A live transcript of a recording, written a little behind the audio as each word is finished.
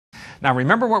Now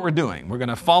remember what we're doing. We're going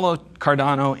to follow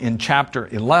Cardano in chapter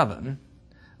 11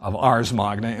 of Ars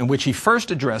Magna, in which he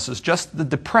first addresses just the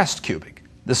depressed cubic,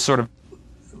 this sort of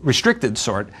restricted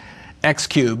sort, x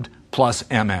cubed plus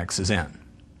mx is n.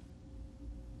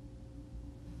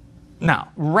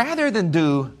 Now, rather than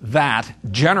do that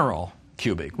general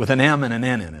cubic with an m and an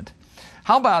n in it,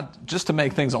 how about, just to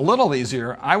make things a little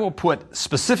easier, I will put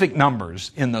specific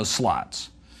numbers in those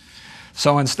slots.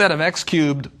 So instead of x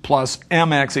cubed plus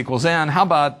mx equals n, how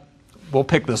about, we'll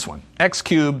pick this one, x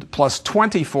cubed plus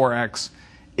 24x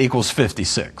equals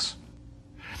 56.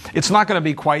 It's not going to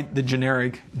be quite the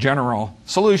generic general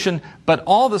solution, but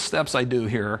all the steps I do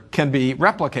here can be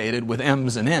replicated with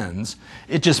m's and n's.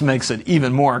 It just makes it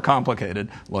even more complicated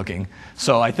looking.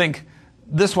 So I think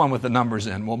this one with the numbers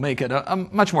in will make it a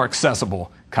much more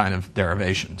accessible kind of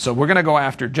derivation. So we're going to go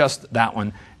after just that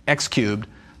one, x cubed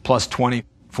plus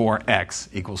 24x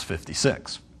equals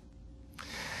 56.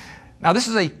 Now this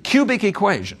is a cubic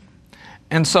equation.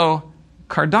 And so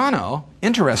Cardano,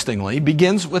 interestingly,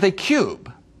 begins with a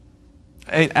cube,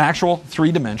 an actual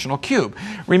three-dimensional cube.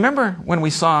 Remember when we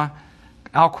saw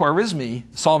Al-Khwarizmi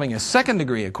solving a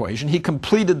second-degree equation, he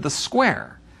completed the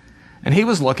square. And he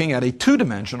was looking at a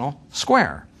two-dimensional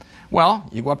square. Well,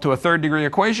 you go up to a third-degree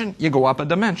equation, you go up a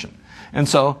dimension. And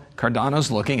so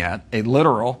Cardano's looking at a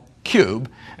literal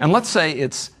cube. And let's say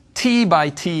it's t by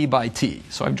t by t.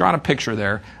 So I've drawn a picture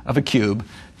there of a cube,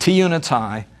 t units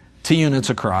high, t units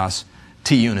across,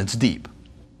 t units deep.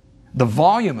 The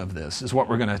volume of this is what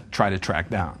we're going to try to track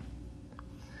down.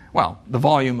 Well, the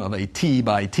volume of a t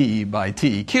by t by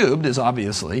t cubed is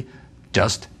obviously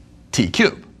just t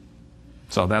cubed.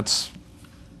 So that's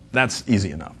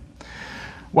easy enough.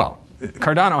 Well,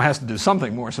 Cardano has to do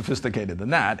something more sophisticated than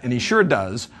that, and he sure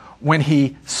does when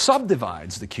he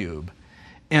subdivides the cube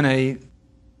in a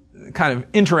kind of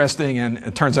interesting and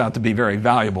it turns out to be very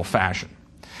valuable fashion.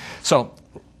 So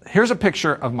here's a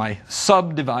picture of my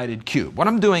subdivided cube. What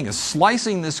I'm doing is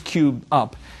slicing this cube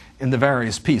up into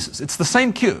various pieces. It's the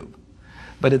same cube,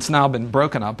 but it's now been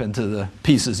broken up into the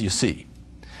pieces you see.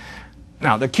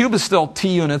 Now, the cube is still t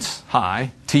units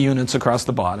high, t units across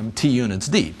the bottom, t units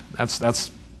deep. That's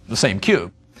the same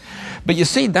cube. But you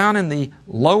see down in the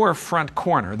lower front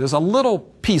corner, there's a little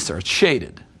piece there, it's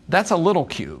shaded. That's a little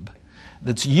cube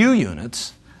that's u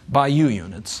units by u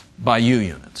units by u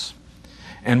units.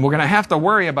 And we're going to have to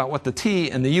worry about what the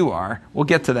t and the u are. We'll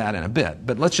get to that in a bit.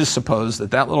 But let's just suppose that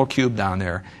that little cube down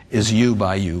there is u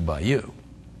by u by u.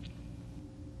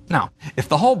 Now, if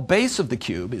the whole base of the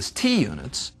cube is t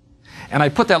units, and I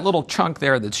put that little chunk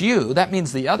there that's u, that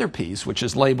means the other piece, which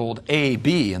is labeled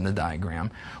AB in the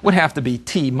diagram, would have to be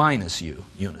t minus u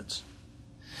units.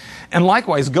 And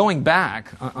likewise, going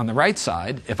back on the right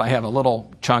side, if I have a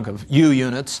little chunk of u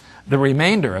units, the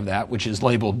remainder of that, which is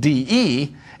labeled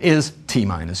DE, is t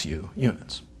minus u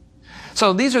units.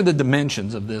 So these are the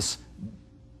dimensions of this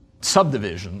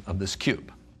subdivision of this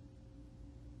cube.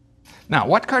 Now,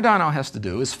 what Cardano has to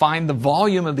do is find the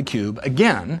volume of the cube,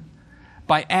 again,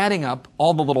 by adding up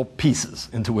all the little pieces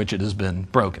into which it has been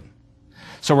broken.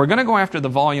 So we're going to go after the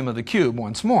volume of the cube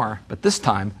once more, but this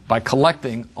time by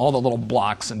collecting all the little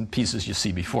blocks and pieces you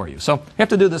see before you. So you have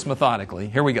to do this methodically.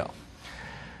 Here we go.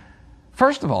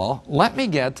 First of all, let me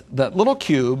get that little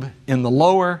cube in the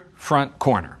lower front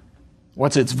corner.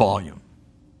 What's its volume?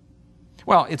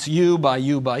 Well, it's u by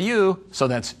u by u, so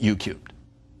that's u cubed.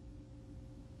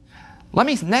 Let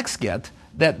me next get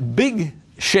that big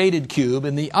shaded cube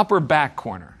in the upper back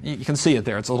corner. You can see it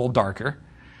there. It's a little darker.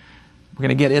 We're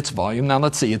going to get its volume. Now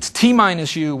let's see. It's t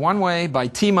minus u one way by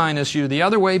t minus u the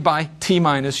other way by t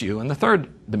minus u in the third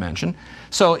dimension.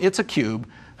 So it's a cube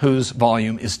whose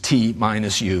volume is t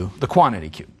minus u, the quantity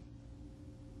cube.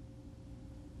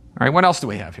 All right, what else do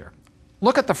we have here?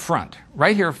 Look at the front.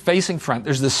 Right here facing front,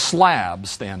 there's this slab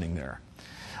standing there.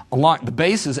 Along the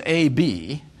base is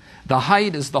AB. The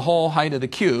height is the whole height of the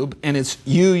cube, and it's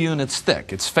u units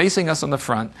thick. It's facing us on the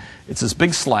front. It's this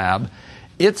big slab.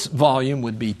 Its volume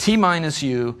would be t minus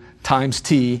u times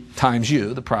t times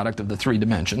u, the product of the three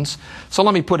dimensions. So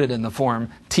let me put it in the form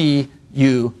t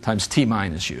u times t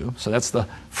minus u. So that's the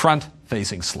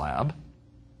front-facing slab.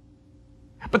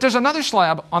 But there's another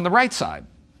slab on the right side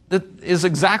that is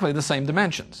exactly the same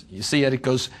dimensions. You see it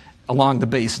goes along the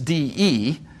base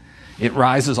DE. It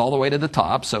rises all the way to the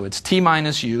top, so it's t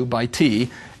minus u by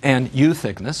t and u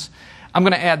thickness. I'm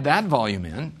going to add that volume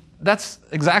in. That's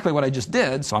exactly what I just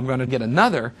did, so I'm going to get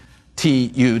another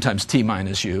tu times t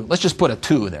minus u. Let's just put a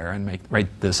 2 there and write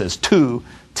this as 2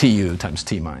 tu times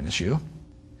t minus u.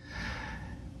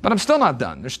 But I'm still not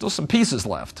done. There's still some pieces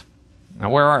left.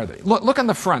 Now, where are they? Look on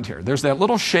the front here. There's that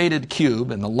little shaded cube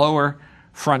in the lower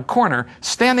front corner.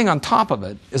 Standing on top of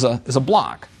it is a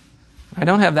block. I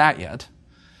don't have that yet.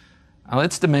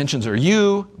 Its dimensions are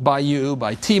u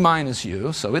by t minus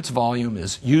u, so its volume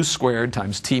is u squared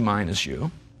times t minus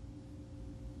u.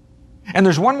 And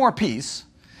there's one more piece.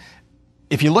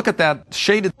 If you look at that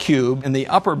shaded cube in the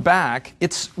upper back,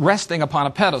 it's resting upon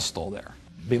a pedestal there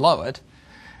below it.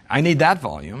 I need that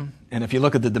volume, and if you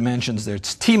look at the dimensions there,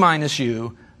 it's t minus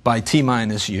u by t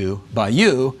minus u by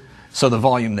u, so the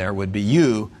volume there would be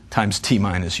u times t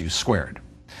minus u squared.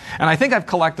 And I think I've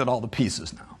collected all the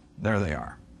pieces now. There they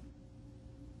are.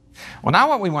 Well, now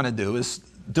what we want to do is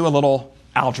do a little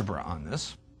algebra on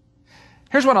this.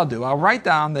 Here's what I'll do. I'll write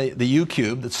down the u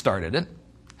cubed that started it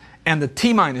and the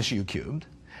t minus u cubed.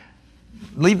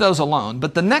 Leave those alone.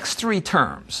 But the next three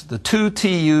terms, the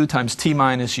 2tu times t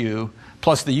minus u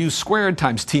plus the u squared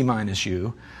times t minus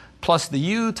u plus the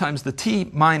u times the t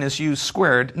minus u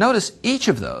squared, notice each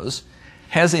of those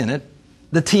has in it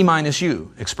the t minus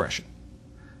u expression.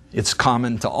 It's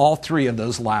common to all three of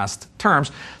those last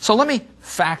terms. So let me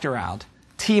factor out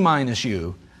t minus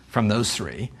u from those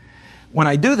three. When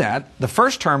I do that, the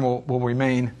first term will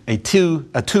remain a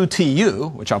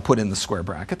 2tu, which I'll put in the square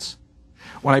brackets.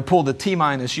 When I pull the t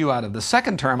minus u out of the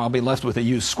second term, I'll be left with a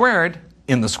u squared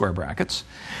in the square brackets.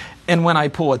 And when I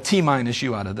pull a t minus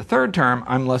u out of the third term,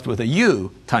 I'm left with a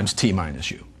u times t minus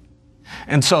u.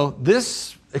 And so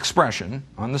this expression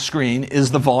on the screen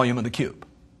is the volume of the cube.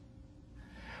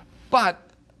 But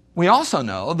we also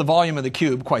know the volume of the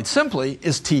cube, quite simply,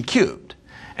 is t cubed.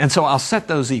 And so I'll set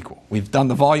those equal. We've done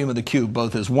the volume of the cube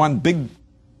both as one big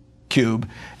cube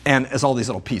and as all these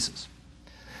little pieces.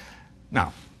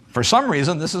 Now, for some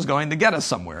reason, this is going to get us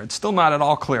somewhere. It's still not at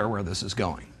all clear where this is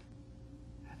going.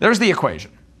 There's the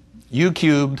equation. U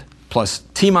cubed plus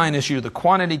t minus u, the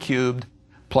quantity cubed,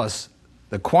 plus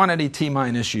the quantity t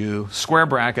minus u, square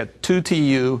bracket,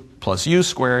 2tu plus u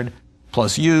squared,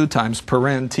 plus u times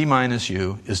paren t minus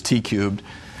u is t cubed.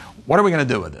 What are we going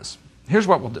to do with this? Here's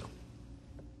what we'll do.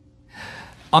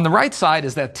 On the right side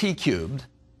is that t cubed.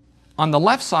 On the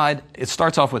left side, it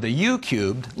starts off with a u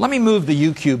cubed. Let me move the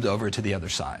u cubed over to the other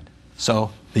side.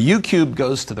 So the u cubed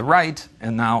goes to the right,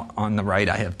 and now on the right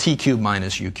I have t cubed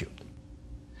minus u cubed.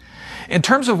 In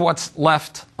terms of what's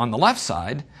left on the left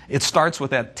side, it starts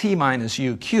with that t minus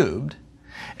u cubed,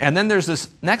 and then there's this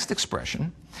next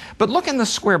expression. But look in the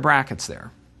square brackets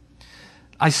there.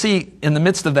 I see in the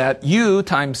midst of that u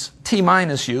times t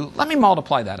minus u. Let me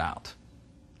multiply that out.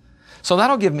 So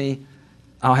that'll give me,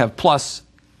 I'll have plus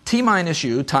t minus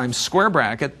u times square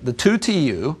bracket, the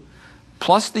 2tu,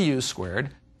 plus the u squared,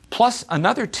 plus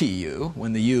another tu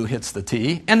when the u hits the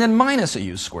t, and then minus a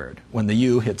u squared when the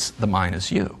u hits the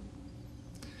minus u.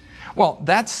 Well,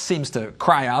 that seems to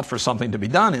cry out for something to be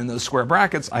done in those square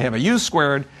brackets. I have a u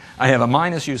squared, I have a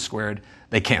minus u squared,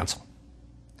 they cancel.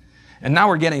 And now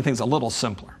we're getting things a little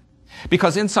simpler.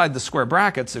 Because inside the square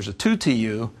brackets, there's a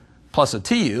 2tu plus a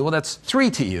tu, well that's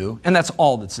 3tu, and that's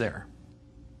all that's there.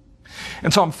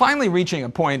 And so I'm finally reaching a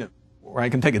point where I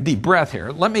can take a deep breath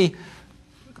here. Let me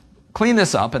clean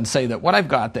this up and say that what I've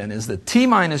got then is that t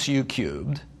minus u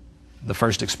cubed, the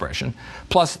first expression,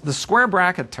 plus the square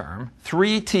bracket term,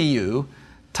 3tu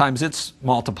times its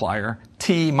multiplier,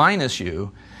 t minus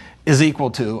u, is equal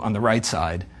to, on the right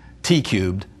side, t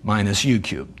cubed minus u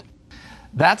cubed.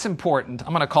 That's important. I'm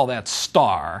going to call that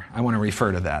star. I want to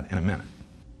refer to that in a minute.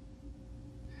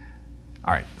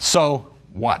 All right, so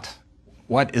what?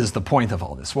 What is the point of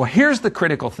all this? Well, here's the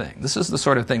critical thing. This is the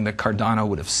sort of thing that Cardano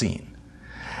would have seen.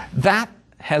 That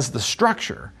has the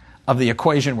structure of the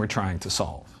equation we're trying to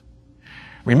solve.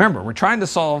 Remember, we're trying to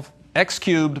solve x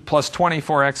cubed plus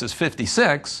 24x is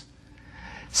 56.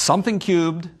 Something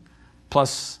cubed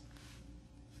plus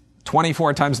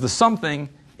 24 times the something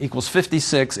equals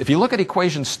 56. If you look at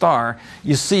equation star,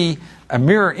 you see a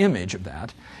mirror image of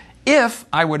that. If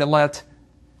I were to let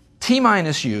t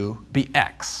minus u be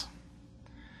x.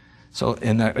 So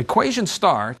in the equation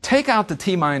star, take out the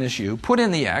t minus u, put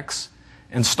in the x,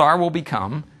 and star will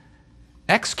become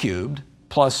x cubed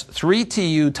plus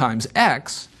 3tu times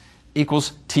x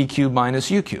equals t cubed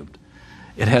minus u cubed.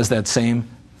 It has that same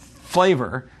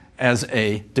flavor as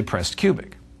a depressed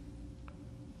cubic.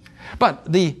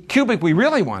 But the cubic we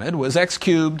really wanted was x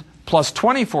cubed plus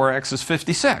 24x is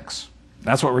 56.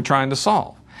 That's what we're trying to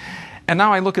solve. And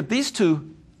now I look at these two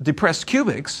depressed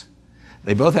cubics.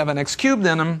 They both have an x cubed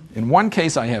in them. In one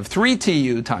case I have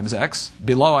 3tu times x.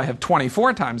 Below I have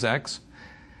 24 times x.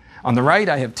 On the right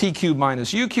I have t cubed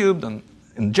minus u cubed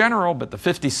in general, but the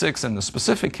 56 in the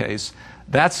specific case.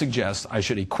 That suggests I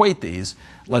should equate these.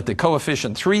 Let the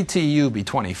coefficient 3tu be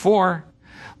 24.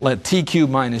 Let t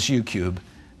cubed minus u cubed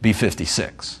be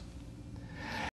 56.